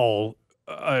 Alcohol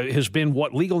has been,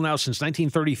 legal now since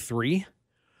 1933?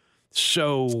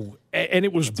 So, and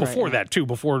it was that's before that, too.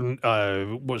 Before,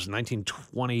 was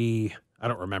 1920... I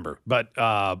don't remember, but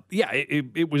yeah,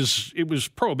 it was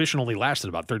prohibition only lasted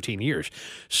about 13 years.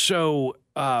 So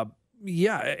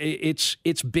yeah,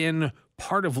 it's been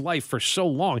part of life for so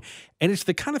long, and it's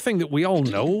the kind of thing that we all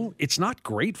know it's not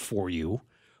great for you,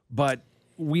 but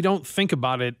we don't think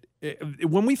about it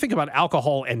when we think about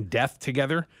alcohol and death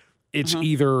together. It's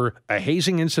either a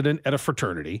hazing incident at a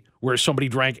fraternity where somebody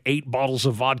drank 8 bottles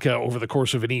of vodka over the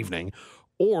course of an evening,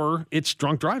 or it's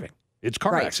drunk driving. It's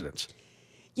car accidents.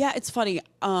 Yeah, it's funny.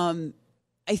 I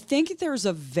think there's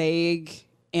a vague,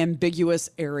 ambiguous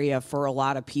area for a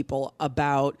lot of people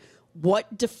about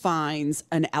what defines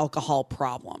an alcohol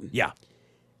problem. Yeah.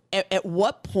 At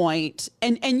what point,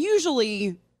 and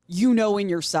usually you know in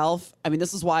yourself, I mean,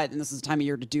 this is why, and this is the time of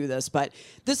year to do this, but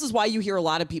this is why you hear a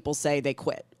lot of people say they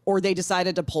quit or they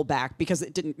decided to pull back because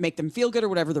it didn't make them feel good or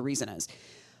whatever the reason is.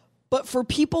 But for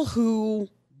people who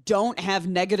don't have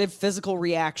negative physical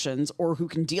reactions or who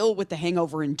can deal with the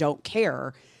hangover and don't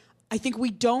care, I think we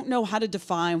don't know how to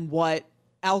define what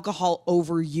alcohol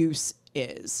overuse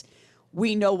is.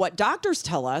 We know what doctors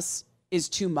tell us is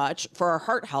too much for our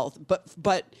heart health,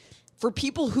 but for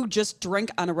people who just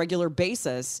drink on a regular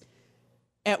basis,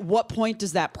 at what point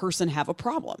does that person have a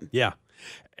problem? Yeah.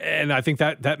 And I think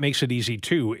that makes it easy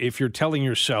too. If you're telling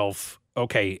yourself,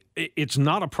 okay, it's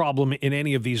not a problem in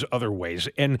any of these other ways.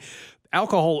 And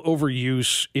alcohol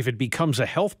overuse, if it becomes a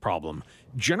health problem,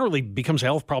 generally becomes a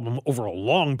health problem over a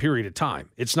long period of time.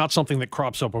 It's not something that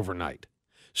crops up overnight.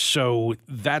 So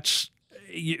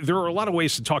there are a lot of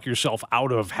ways to talk yourself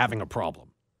out of having a problem.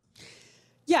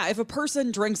 Yeah, if a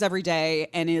person drinks every day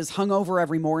and is hungover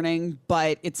every morning,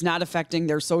 but it's not affecting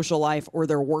their social life or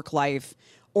their work life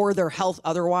or their health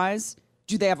otherwise,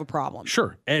 do they have a problem?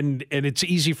 Sure. And it's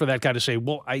easy for that guy to say,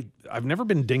 well, I've never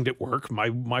been dinged at work. My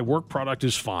work product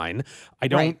is fine. I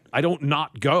don't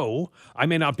not go. I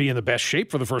may not be in the best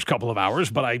shape for the first couple of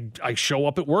hours, but I show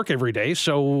up at work every day,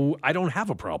 so I don't have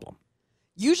a problem.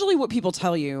 Usually what people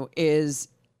tell you is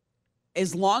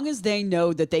as long as they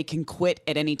know that they can quit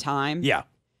at any time. Yeah.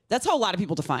 That's how a lot of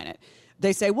people define it.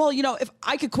 they say, well, if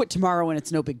I could quit tomorrow and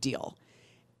it's no big deal.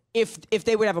 If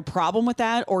they would have a problem with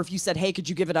that, or if you said, hey, could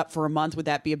you give it up for a month? Would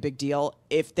that be a big deal?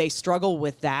 If they struggle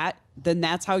with that, then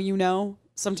that's how you know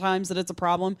sometimes that it's a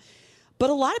problem. But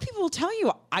a lot of people will tell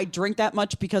you, I drink that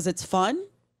much because it's fun,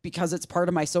 because it's part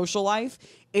of my social life.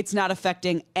 It's not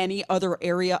affecting any other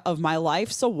area of my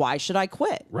life. So why should I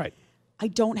quit? Right. I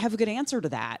don't have a good answer to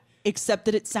that, except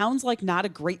that it sounds like not a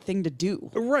great thing to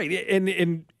do. Right. And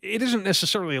it isn't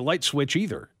necessarily a light switch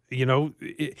either.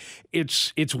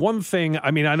 It's one thing.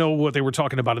 I mean, I know what they were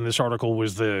talking about in this article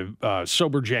was the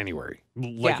sober January,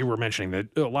 like you were mentioning,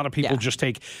 that a lot of people just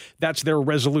that's their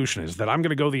resolution, is that I'm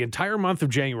going to go the entire month of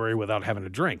January without having a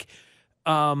drink.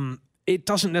 It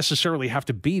doesn't necessarily have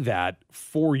to be that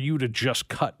for you to just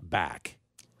cut back.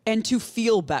 And to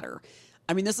feel better.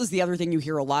 I mean, this is the other thing you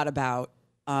hear a lot about,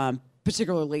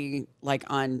 particularly like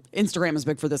on Instagram is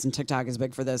big for this and TikTok is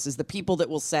big for this, is the people that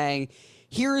will say,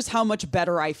 here's how much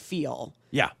better I feel.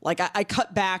 Yeah. Like I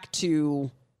cut back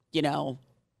to, 2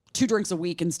 drinks a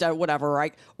week instead of whatever,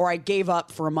 or I gave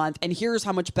up for a month, and here's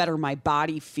how much better my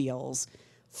body feels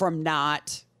from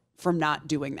not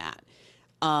doing that.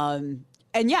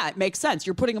 And yeah, it makes sense.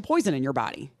 You're putting a poison in your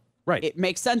body. Right. It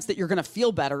makes sense that you're going to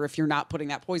feel better if you're not putting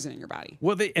that poison in your body.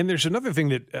 Well, and there's another thing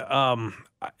that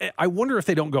I wonder if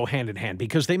they don't go hand in hand,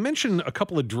 because they mention a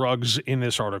couple of drugs in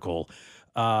this article.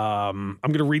 I'm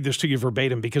going to read this to you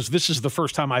verbatim because this is the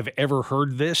first time I've ever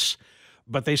heard this.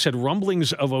 But they said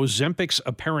rumblings of Ozempic's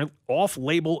apparent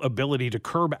off-label ability to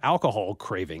curb alcohol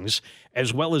cravings,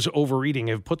 as well as overeating,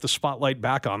 have put the spotlight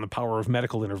back on the power of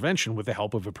medical intervention with the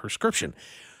help of a prescription.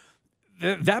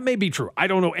 That may be true. I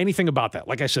don't know anything about that.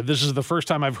 Like I said, this is the first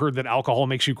time I've heard that alcohol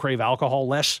makes you crave alcohol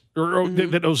less, or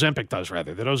that Ozempic does,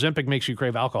 rather. That Ozempic makes you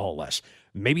crave alcohol less.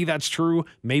 Maybe that's true.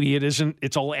 Maybe it isn't.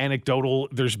 It's all anecdotal.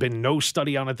 There's been no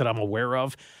study on it that I'm aware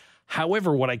of.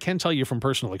 However, what I can tell you from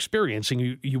personal experience,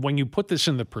 and when you put this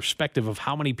in the perspective of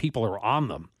how many people are on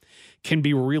them, can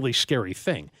be a really scary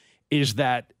thing, is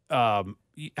that how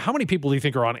many people do you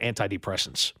think are on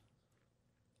antidepressants?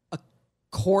 A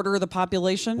quarter of the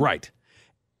population? Right.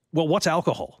 Well, what's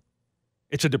alcohol?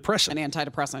 It's a depressant. An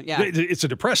antidepressant, yeah. It's a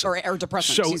depressant. Or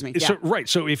depressant, excuse me. Yeah.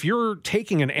 So if you're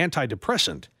taking an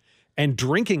antidepressant and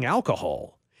drinking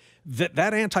alcohol, that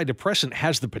antidepressant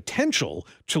has the potential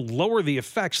to lower the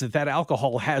effects that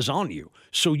alcohol has on you.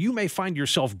 So you may find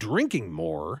yourself drinking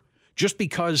more just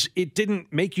because it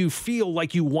didn't make you feel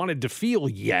like you wanted to feel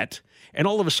yet. And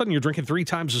all of a sudden you're drinking 3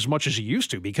 times as much as you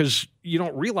used to because you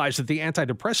don't realize that the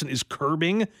antidepressant is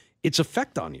curbing its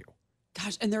effect on you.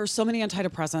 Gosh, and there are so many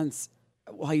antidepressants,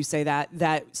 while you say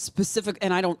that specific,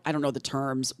 and I don't know the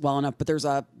terms well enough, but there's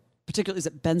a particular, is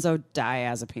it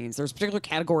benzodiazepines? There's a particular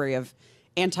category of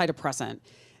antidepressant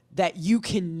that you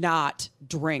cannot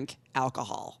drink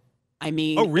alcohol. I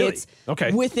mean, oh, really? It's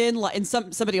okay. Within, and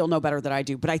somebody will know better than I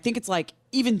do, but I think it's like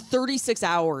even 36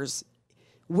 hours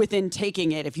within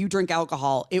taking it, if you drink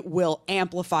alcohol, it will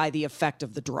amplify the effect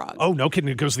of the drug. Oh, no kidding.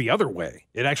 It goes the other way.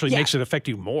 It actually makes it affect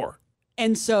you more.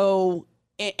 And so,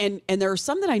 and there are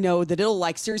some that I know that it'll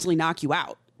like seriously knock you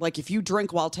out. Like if you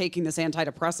drink while taking this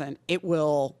antidepressant,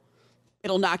 it'll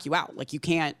knock you out. Like you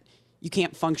can't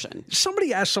function.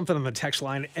 Somebody asked something on the text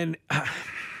line, and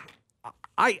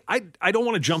I don't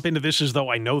want to jump into this as though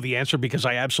I know the answer, because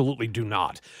I absolutely do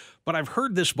not. But I've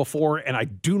heard this before, and I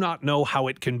do not know how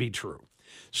it can be true.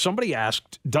 Somebody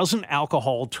asked, doesn't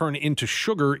alcohol turn into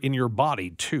sugar in your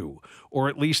body too? Or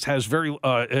at least has a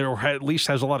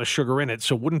lot of sugar in it.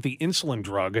 So wouldn't the insulin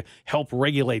drug help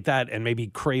regulate that and maybe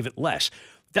crave it less?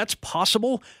 That's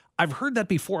possible. I've heard that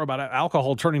before about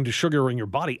alcohol turning to sugar in your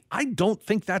body. I don't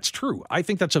think that's true. I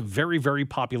think that's a very, very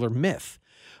popular myth.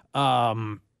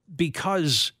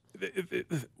 Because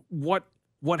what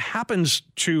happens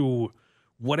to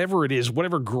whatever it is,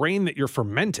 whatever grain that you're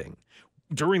fermenting,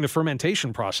 during the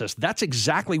fermentation process, that's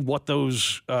exactly what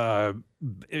those, whatever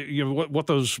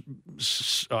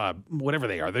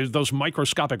they are, those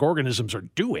microscopic organisms are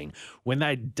doing when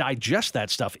they digest that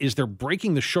stuff, is they're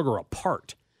breaking the sugar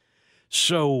apart.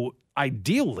 So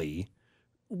ideally,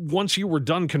 once you were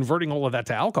done converting all of that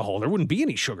to alcohol, there wouldn't be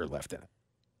any sugar left in it.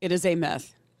 It is a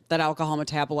myth that alcohol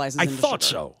metabolizes into sugar. I thought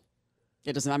so.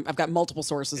 It doesn't. I've got multiple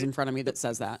sources in front of me that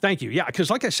says that. Thank you. Yeah,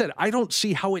 because like I said, I don't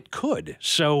see how it could.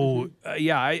 So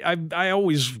I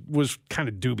always was kind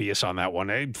of dubious on that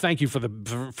one. Thank you for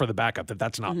the backup that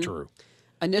that's not true.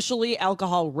 Initially,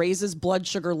 alcohol raises blood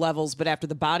sugar levels, but after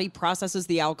the body processes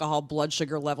the alcohol, blood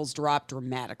sugar levels drop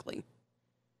dramatically.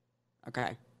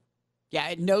 Okay. Yeah,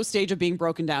 at no stage of being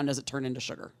broken down does it turn into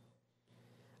sugar.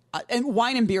 And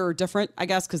wine and beer are different, I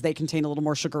guess, because they contain a little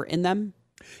more sugar in them.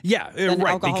 Yeah,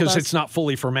 right, because it's not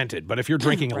fully fermented. But if you're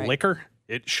drinking a liquor,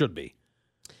 It should be.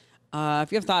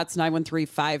 If you have thoughts,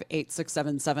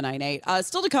 913-586-7798.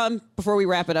 Still to come before we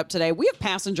wrap it up today, we have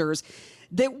passengers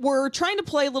that were trying to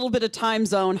play a little bit of time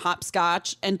zone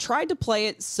hopscotch and tried to play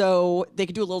it so they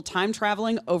could do a little time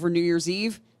traveling over New Year's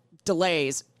Eve.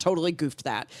 Delays. Totally goofed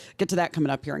that. Get to that coming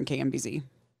up here in KMBZ.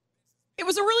 It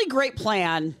was a really great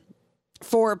plan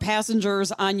for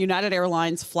passengers on United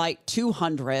Airlines Flight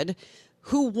 200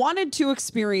 who wanted to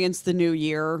experience the new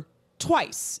year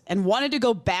twice and wanted to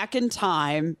go back in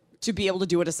time to be able to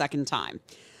do it a second time.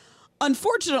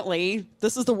 Unfortunately,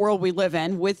 this is the world we live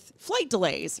in with flight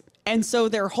delays. And so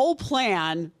their whole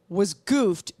plan was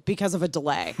goofed because of a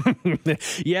delay.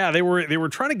 Yeah, they were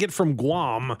trying to get from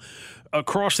Guam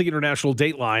across the international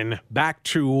date line back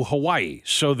to Hawaii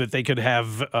so that they could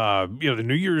have the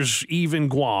New Year's Eve in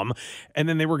Guam, and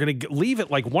then they were going to leave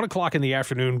at like 1 o'clock in the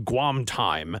afternoon Guam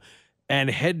time and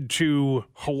head to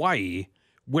Hawaii,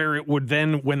 where it would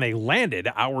then, when they landed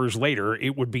hours later,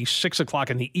 it would be 6 o'clock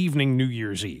in the evening New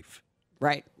Year's Eve.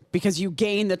 Right, because you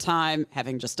gain the time,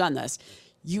 having just done this,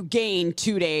 you gain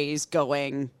 2 days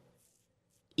going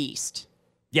east.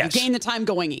 Yes. You gain the time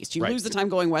going east. You lose the time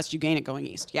going west, you gain it going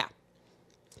east. Yeah.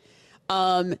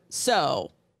 They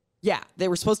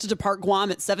were supposed to depart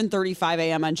Guam at 7:35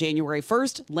 a.m. on January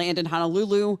 1st, land in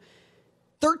Honolulu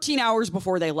 13 hours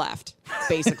before they left,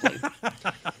 basically.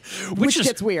 which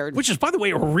gets weird. Which is, by the way,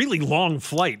 a really long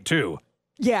flight, too.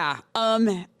 Yeah.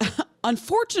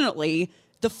 Unfortunately,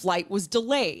 the flight was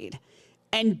delayed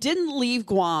and didn't leave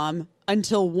Guam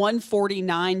until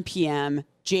 1:49 p.m.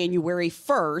 January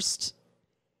 1st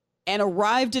and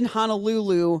arrived in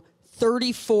Honolulu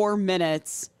 34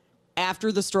 minutes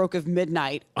after the stroke of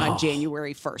midnight on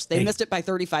January 1st. They missed it by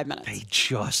 35 minutes. They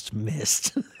just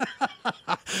missed.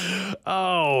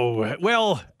 Oh,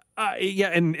 well,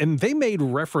 and they made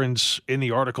reference in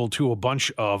the article to a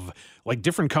bunch of like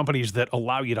different companies that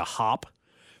allow you to hop,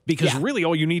 because really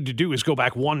all you need to do is go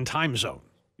back one time zone.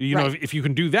 You know, if you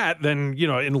can do that, then,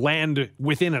 and land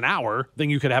within an hour, then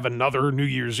you could have another New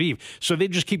Year's Eve. So they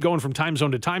just keep going from time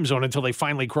zone to time zone until they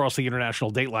finally cross the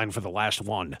international date line for the last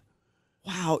one.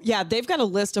 Wow. Yeah, they've got a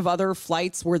list of other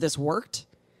flights where this worked.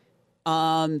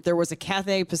 There was a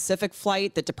Cathay Pacific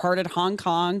flight that departed Hong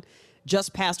Kong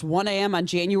just past 1 a.m. on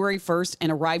January 1st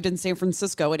and arrived in San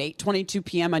Francisco at 8:22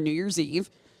 p.m. on New Year's Eve.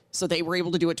 So they were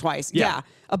able to do it twice. Yeah,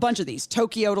 a bunch of these.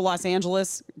 Tokyo to Los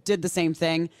Angeles did the same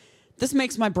thing. This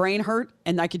makes my brain hurt,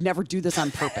 and I could never do this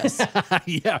on purpose.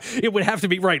 Yeah, it would have to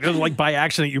be right. Like by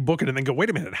accident, you book it and then go, wait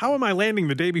a minute, how am I landing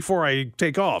the day before I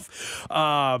take off?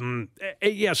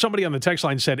 Somebody on the text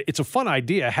line said, it's a fun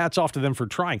idea. Hats off to them for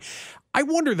trying. I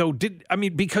wonder, though,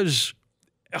 because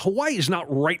Hawaii is not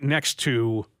right next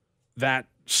to that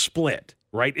split,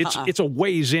 right? It's a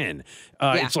ways in.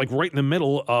 It's like right in the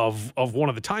middle of one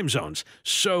of the time zones.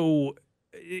 So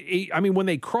when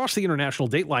they crossed the international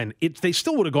date line, they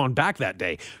still would have gone back that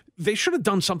day. They should have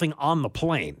done something on the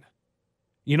plane.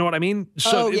 You know what I mean?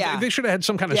 So they should have had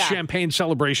some kind of champagne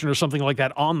celebration or something like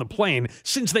that on the plane,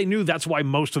 since they knew that's why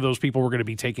most of those people were going to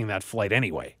be taking that flight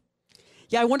anyway.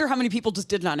 Yeah, I wonder how many people just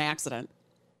did it on accident.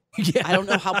 Yeah. I don't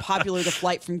know how popular the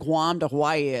flight from Guam to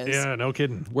Hawaii is. Yeah, no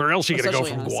kidding. Where else are you going to go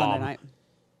from Guam?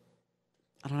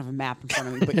 I don't have a map in front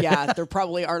of me, but there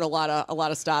probably aren't a lot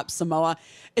of stops. Samoa.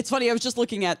 It's funny. I was just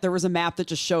looking at, there was a map that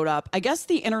just showed up. I guess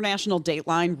the international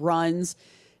dateline runs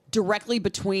directly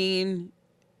between,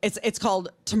 it's called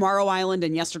Tomorrow Island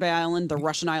and Yesterday Island, the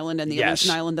Russian island and the Aleutian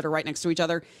Island that are right next to each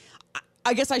other.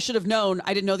 I guess I should have known.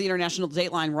 I didn't know the international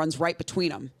dateline runs right between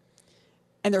them.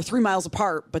 And they're 3 miles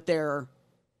apart, but they're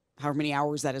however many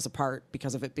hours that is apart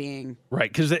because of it being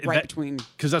between.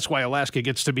 Because that's why Alaska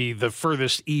gets to be the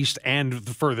furthest east and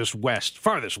the farthest west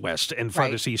and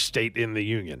farthest east state in the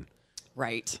Union.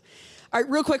 Right. All right,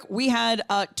 real quick, we had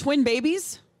twin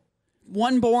babies,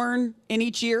 one born in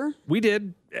each year. We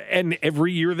did. And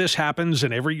every year this happens,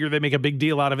 and every year they make a big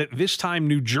deal out of it. This time,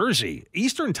 New Jersey,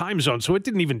 Eastern time zone, so it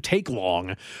didn't even take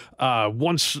long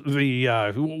once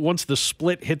the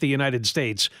split hit the United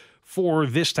States for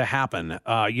this to happen.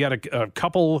 You had a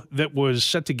couple that was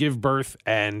set to give birth,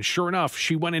 and sure enough,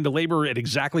 she went into labor at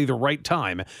exactly the right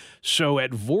time. So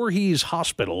at Voorhees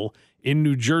Hospital in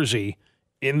New Jersey,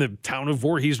 in the town of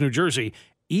Voorhees, New Jersey,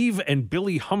 Eve and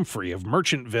Billy Humphrey of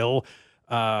Merchantville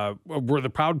were the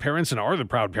proud parents, and are the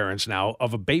proud parents now,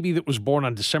 of a baby that was born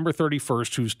on December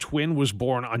 31st, whose twin was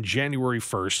born on January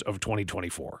 1st of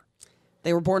 2024.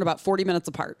 They were born about 40 minutes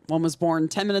apart. One was born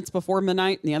 10 minutes before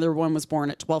midnight, and the other one was born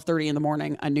at 12:30 in the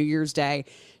morning on New Year's Day.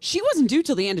 She wasn't due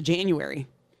till the end of January.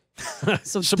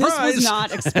 So Surprise! This was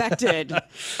not expected.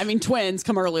 I mean, twins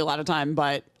come early a lot of time,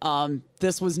 but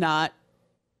this was not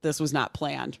this was not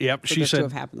planned. Yep. She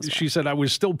said, I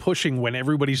was still pushing when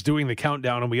everybody's doing the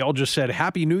countdown, and we all just said,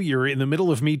 Happy New Year in the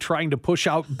middle of me trying to push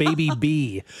out baby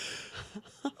B.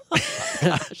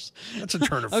 Gosh. That's a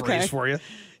turn of phrase for you.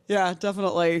 Yeah,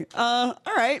 definitely. All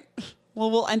right. Well,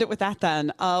 we'll end it with that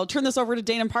then. I'll turn this over to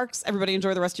Dane and Parks. Everybody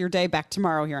enjoy the rest of your day. Back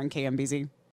tomorrow here on KMBZ.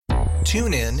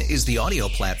 TuneIn is the audio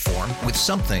platform with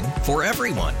something for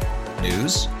everyone.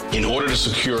 News. In order to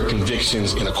secure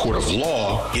convictions in a court of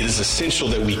law, it is essential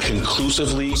that we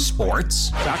conclusively.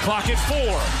 Sports. Shot clock at 4.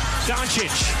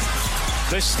 Doncic.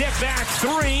 The step back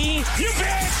 3. You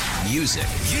bet. Music.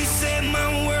 You set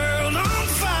my world on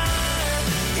fire.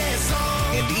 Yes,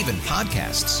 and even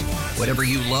podcasts. Whatever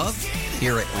you love,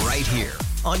 hear it right here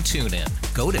on TuneIn.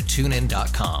 Go to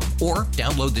TuneIn.com or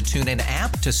download the TuneIn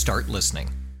app to start listening.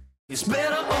 It's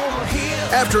better over here.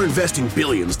 After investing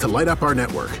billions to light up our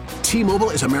network, T-Mobile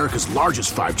is America's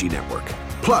largest 5G network.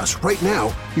 Plus, right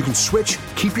now, you can switch,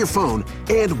 keep your phone,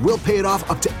 and we'll pay it off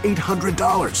up to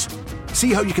 $800.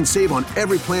 See how you can save on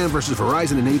every plan versus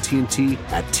Verizon and AT&T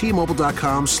at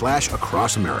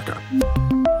T-Mobile.com/across America.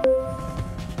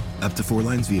 Up to 4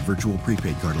 lines via virtual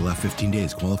prepaid card. Allow 15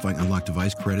 days. Qualifying unlocked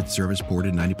device credit service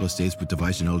ported 90-plus days with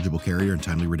device and eligible carrier and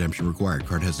timely redemption required.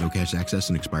 Card has no cash access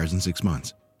and expires in 6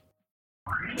 months.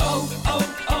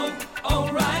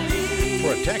 O'Reilly.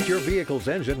 Protect your vehicle's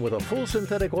engine with a full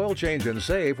synthetic oil change and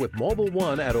save with Mobile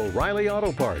One at O'Reilly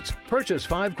Auto Parts. Purchase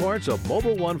 5 quarts of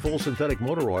Mobile One full synthetic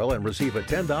motor oil and receive a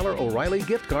 $10 O'Reilly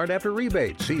gift card after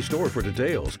rebate. See store for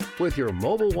details. With your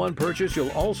Mobile One purchase,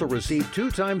 you'll also receive 2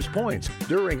 times points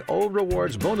during O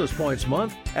Rewards Bonus Points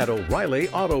Month at O'Reilly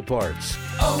Auto Parts.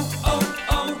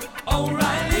 O'Reilly.